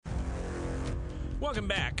Welcome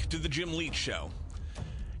back to the Jim Leach Show.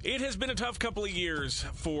 It has been a tough couple of years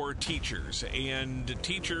for teachers, and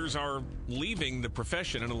teachers are leaving the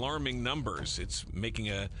profession in alarming numbers. It's making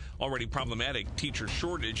a already problematic teacher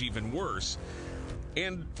shortage even worse.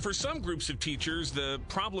 And for some groups of teachers, the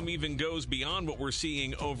problem even goes beyond what we're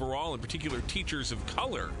seeing overall, in particular teachers of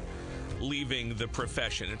color leaving the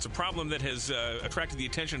profession. It's a problem that has attracted the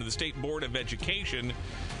attention of the State Board of Education.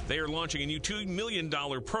 They are launching a new $2 million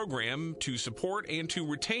program to support and to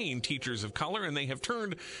retain teachers of color, and they have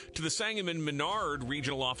turned to the Sangamon-Menard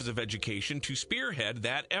Regional Office of Education to spearhead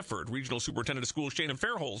that effort. Regional Superintendent of Schools Shannon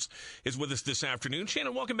Fehrholz is with us this afternoon.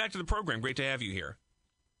 Shannon, welcome back to the program. Great to have you here.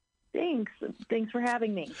 Thanks for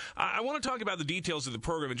having me. I want to talk about the details of the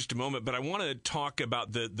program in just a moment, but I want to talk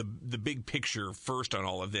about the big picture first on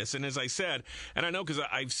all of this. And as I said, and I know because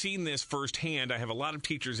I've seen this firsthand, I have a lot of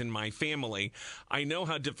teachers in my family. I know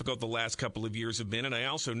how difficult the last couple of years have been, and I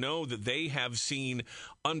also know that they have seen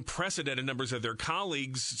unprecedented numbers of their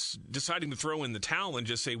colleagues deciding to throw in the towel and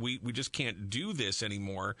just say, we just can't do this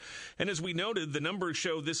anymore. And as we noted, the numbers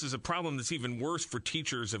show this is a problem that's even worse for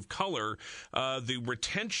teachers of color. The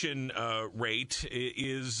retention rate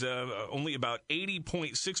is only about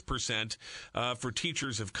 80.6% for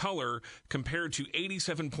teachers of color compared to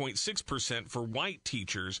 87.6% for white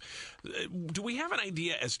teachers. Do we have an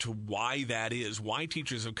idea as to why that is, why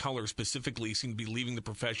teachers of color specifically seem to be leaving the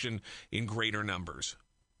profession in greater numbers?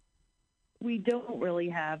 We don't really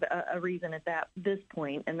have a reason at this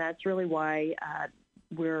point, and that's really why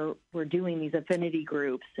we're doing these affinity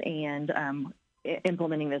groups and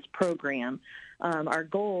implementing this program. Our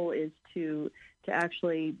goal is to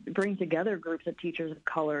actually bring together groups of teachers of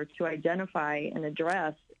color to identify and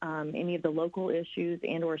address any of the local issues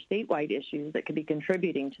and or statewide issues that could be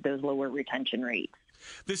contributing to those lower retention rates.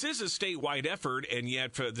 This is a statewide effort, and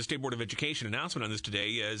yet the State Board of Education announcement on this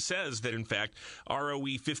today says that, in fact,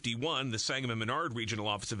 ROE 51, the Sangamon-Menard Regional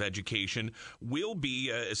Office of Education, will be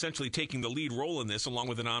essentially taking the lead role in this, along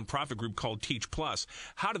with a nonprofit group called Teach Plus.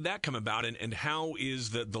 How did that come about, and how is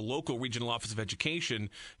the local Regional Office of Education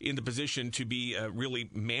in the position to be really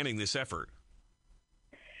manning this effort?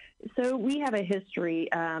 So we have a history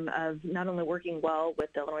of not only working well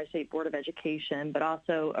with the Illinois State Board of Education, but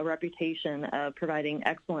also a reputation of providing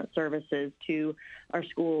excellent services to our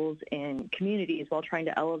schools and communities while trying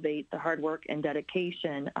to elevate the hard work and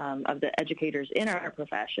dedication of the educators in our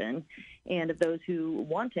profession and of those who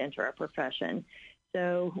want to enter our profession.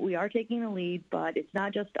 So we are taking the lead, but it's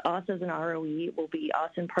not just us as an ROE. It will be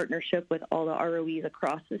us in partnership with all the ROEs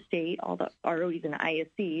across the state, all the ROEs and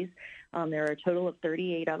ISCs. There are a total of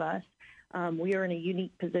 38 of us. We are in a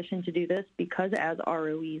unique position to do this because as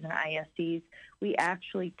ROEs and ISCs, we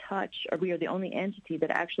actually we are the only entity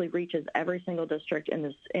that actually reaches every single district in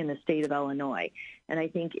the state of Illinois. And I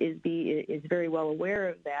think ISB is very well aware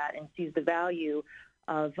of that and sees the value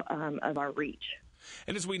of our reach.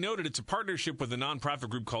 And as we noted, it's a partnership with a nonprofit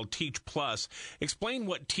group called Teach Plus. Explain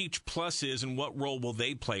what Teach Plus is and what role will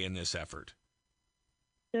they play in this effort?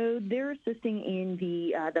 So they're assisting in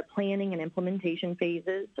the planning and implementation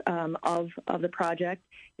phases of the project.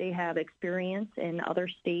 They have experience in other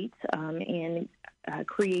states in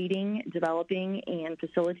creating, developing, and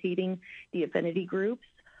facilitating the affinity groups.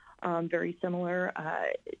 Very similar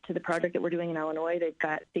to the project that we're doing in Illinois. They've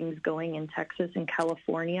got things going in Texas and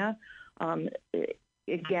California.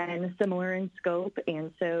 Again, similar in scope,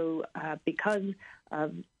 and so because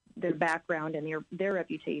of their background and their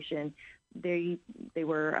reputation, they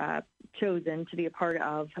were chosen to be a part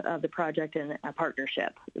of the project, and a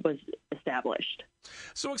partnership was established.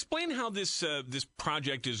 So explain how this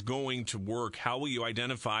project is going to work. How will you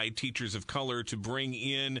identify teachers of color to bring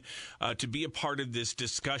in to be a part of this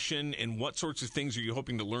discussion, and what sorts of things are you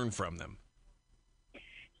hoping to learn from them?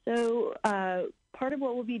 So part of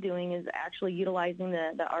what we'll be doing is actually utilizing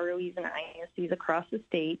the ROEs and ISCs across the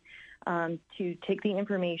state to take the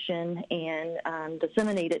information and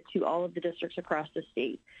disseminate it to all of the districts across the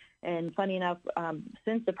state. And funny enough,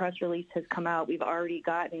 since the press release has come out, we've already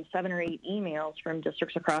gotten 7 or 8 emails from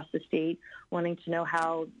districts across the state wanting to know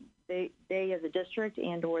how they as a district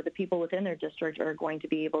and or the people within their district are going to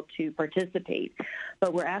be able to participate.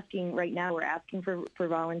 But we're asking for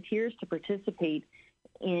volunteers to participate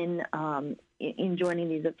in joining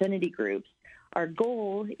these affinity groups. Our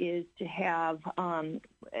goal is to have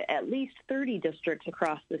at least 30 districts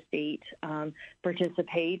across the state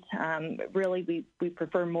participate. Really, we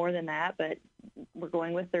prefer more than that, but we're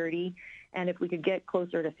going with 30. And if we could get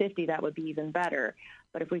closer to 50, that would be even better.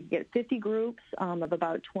 But if we could get 50 groups of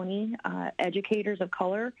about 20 educators of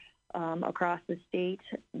color across the state,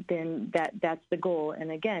 then that's the goal.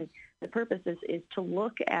 And again, the purpose is to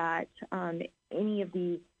look at any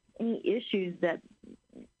issues that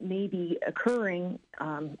may be occurring,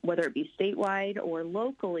 whether it be statewide or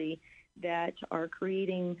locally, that are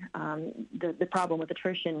creating the problem with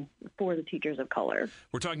attrition for the teachers of color.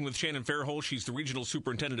 We're talking with Shannon Fehrholz. She's the Regional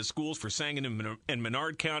Superintendent of Schools for Sangamon and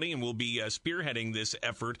Menard County, and will be spearheading this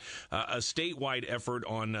effort, a statewide effort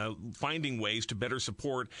on finding ways to better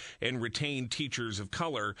support and retain teachers of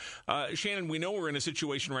color. Shannon, we know we're in a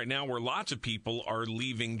situation right now where lots of people are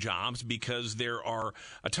leaving jobs because there are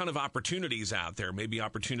a ton of opportunities out there, maybe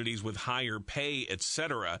opportunities with higher pay, et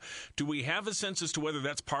cetera. Do we have a sense as to whether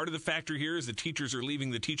that's part of the factor here, is that teachers are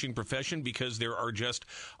leaving the teaching profession because there are just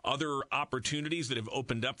other opportunities that have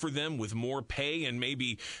opened up for them with more pay and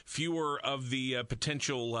maybe fewer of the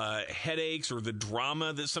potential headaches or the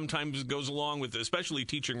drama that sometimes goes along with especially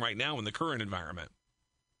teaching right now in the current environment?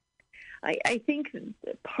 I think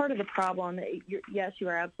part of the problem, yes, you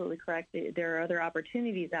are absolutely correct. There are other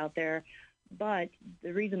opportunities out there, but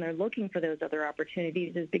the reason they're looking for those other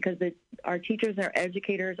opportunities is because our teachers, our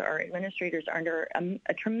educators, our administrators are under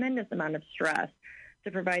a tremendous amount of stress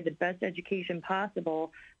to provide the best education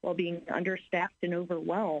possible while being understaffed and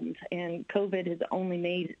overwhelmed. And COVID has only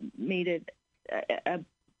made it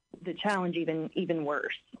the challenge even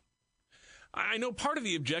worse. I know part of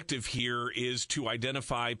the objective here is to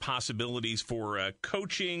identify possibilities for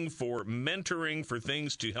coaching, for mentoring, for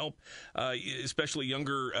things to help, especially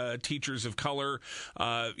younger teachers of color,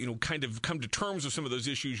 kind of come to terms with some of those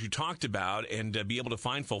issues you talked about and be able to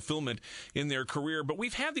find fulfillment in their career. But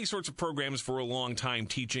we've had these sorts of programs for a long time,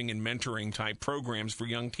 teaching and mentoring type programs for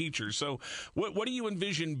young teachers. So what do you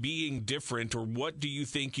envision being different, or what do you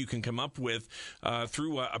think you can come up with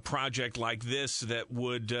through a project like this that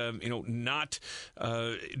would, not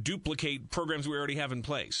duplicate programs we already have in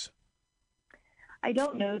place? I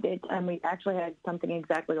don't know that we actually had something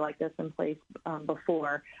exactly like this in place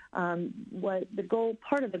before. Part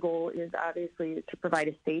of the goal is obviously to provide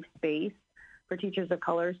a safe space for teachers of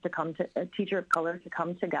color to come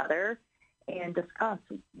together and discuss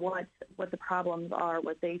what the problems are,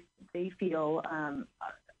 what they feel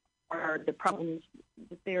are the problems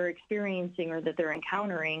that they're experiencing or that they're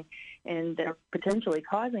encountering, and that are potentially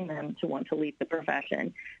causing them to want to leave the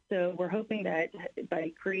profession. So we're hoping that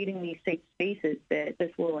by creating these safe spaces, that this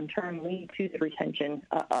will in turn lead to the retention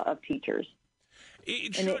of teachers.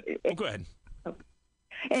 Go ahead.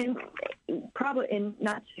 And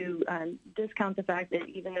not to discount the fact that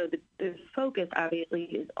even though the focus obviously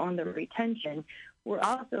is on the retention, we're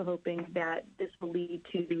also hoping that this will lead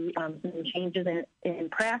to some changes in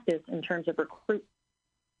practice in terms of recruitment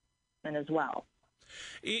as well.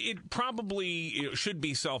 It probably should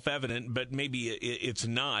be self-evident, but maybe it's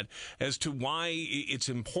not, as to why it's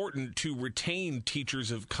important to retain teachers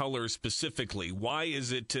of color specifically. Why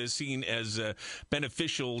is it seen as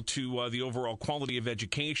beneficial to the overall quality of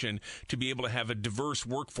education to be able to have a diverse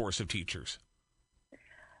workforce of teachers?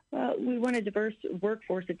 Well, we want a diverse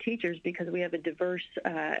workforce of teachers because we have a diverse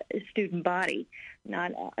student body.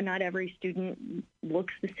 Not every student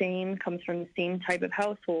looks the same, comes from the same type of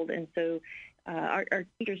household, and so our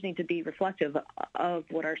teachers need to be reflective of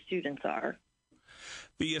what our students are.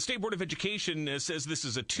 The State Board of Education says this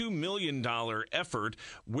is a $2 million effort.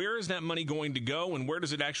 Where is that money going to go, and where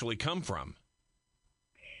does it actually come from?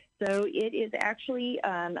 So it is actually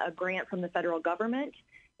a grant from the federal government.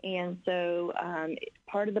 And so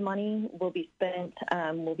part of the money will be spent,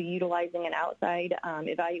 we'll be utilizing an outside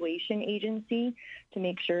evaluation agency to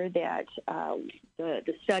make sure that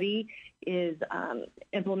the study is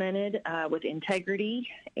implemented with integrity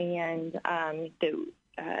and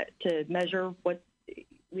to measure what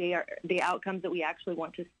the outcomes that we actually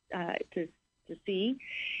want to see.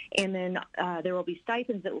 And then there will be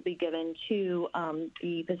stipends that will be given to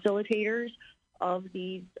the facilitators of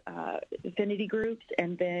these affinity groups,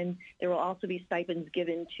 and then there will also be stipends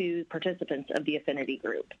given to participants of the affinity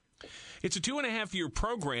group. It's a 2.5-year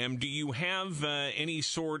program. Do you have any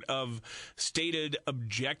sort of stated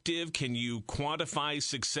objective? Can you quantify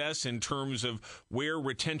success in terms of where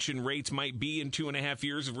retention rates might be in 2.5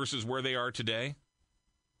 years versus where they are today?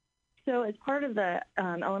 So as part of the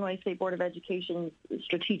Illinois State Board of Education's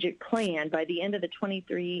strategic plan, by the end of the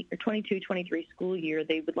 22-23 school year,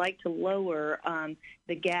 they would like to lower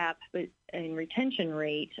the gap in retention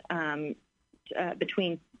rate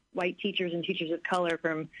between white teachers and teachers of color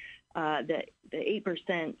from the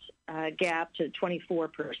 8% gap to 24%.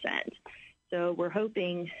 So we're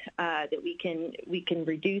hoping that we can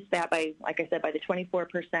reduce that by, like I said, by the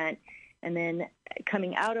 24%. And then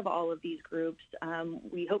coming out of all of these groups,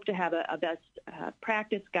 we hope to have a best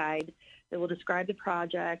practice guide that will describe the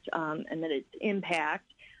project and then its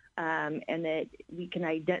impact, and that we can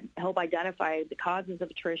help identify the causes of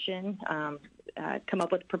attrition, come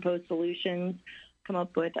up with proposed solutions, come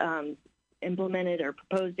up with implemented or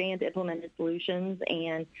proposed and implemented solutions,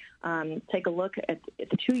 and take a look at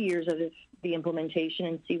the 2 years of the implementation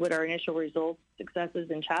and see what our initial results, successes,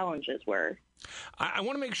 and challenges were. I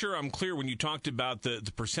want to make sure I'm clear when you talked about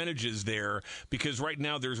the percentages there, because right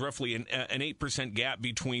now there's roughly an 8% gap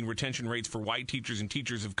between retention rates for white teachers and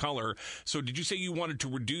teachers of color. So did you say you wanted to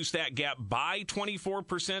reduce that gap by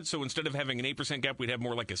 24%? So instead of having an 8% gap, we'd have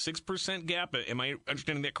more like a 6% gap? Am I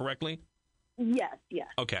understanding that correctly? Yes.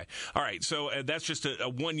 Okay. All right. So that's just a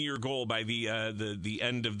 1 year goal by the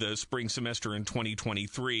end of the spring semester in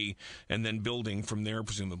 2023, and then building from there,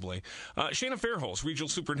 presumably. Shannon Fehrholz, Regional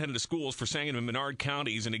Superintendent of Schools for Sangamon and Menard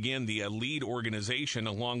Counties, and again, the lead organization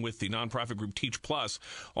along with the nonprofit group Teach Plus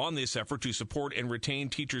on this effort to support and retain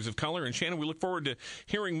teachers of color. And Shannon, we look forward to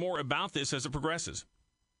hearing more about this as it progresses.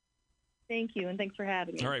 Thank you, and thanks for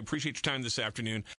having me. All right. Appreciate your time this afternoon.